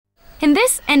In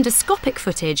this endoscopic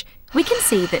footage, we can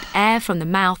see that air from the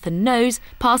mouth and nose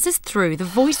passes through the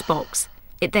voice box.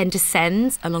 It then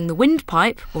descends along the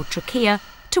windpipe, or trachea,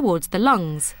 towards the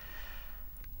lungs.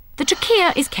 The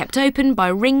trachea is kept open by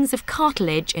rings of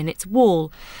cartilage in its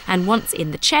wall, and once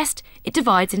in the chest, it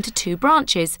divides into two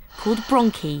branches, called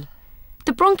bronchi.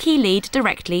 The bronchi lead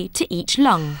directly to each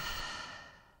lung.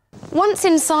 Once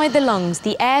inside the lungs,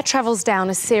 the air travels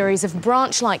down a series of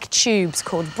branch-like tubes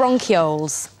called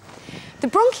bronchioles. The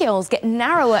bronchioles get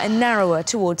narrower and narrower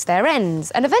towards their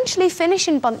ends and eventually finish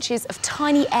in bunches of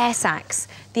tiny air sacs,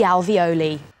 the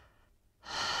alveoli.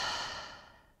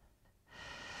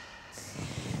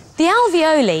 The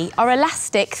alveoli are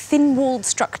elastic, thin-walled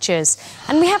structures,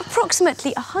 and we have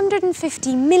approximately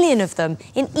 150 million of them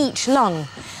in each lung.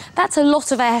 That's a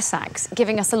lot of air sacs,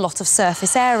 giving us a lot of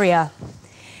surface area.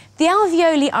 The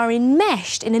alveoli are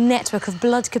enmeshed in a network of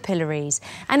blood capillaries,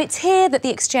 and it's here that the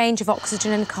exchange of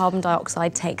oxygen and carbon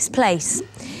dioxide takes place.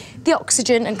 The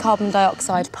oxygen and carbon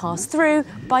dioxide pass through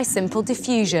by simple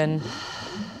diffusion.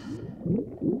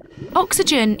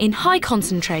 Oxygen in high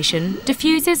concentration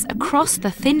diffuses across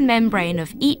the thin membrane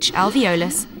of each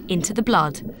alveolus into the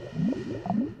blood.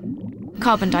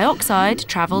 Carbon dioxide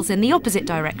travels in the opposite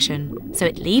direction, so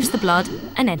it leaves the blood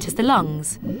and enters the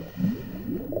lungs.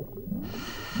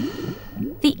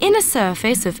 The inner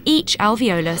surface of each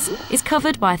alveolus is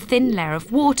covered by a thin layer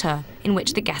of water in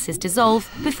which the gases dissolve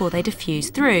before they diffuse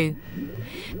through.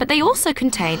 But they also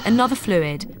contain another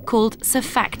fluid called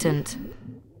surfactant.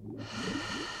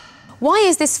 Why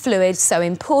is this fluid so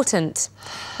important?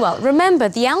 Well, remember,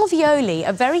 the alveoli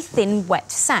are very thin,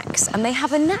 wet sacs, and they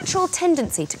have a natural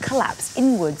tendency to collapse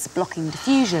inwards, blocking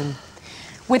diffusion.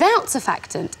 Without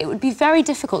surfactant, it would be very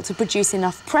difficult to produce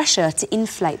enough pressure to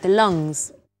inflate the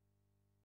lungs.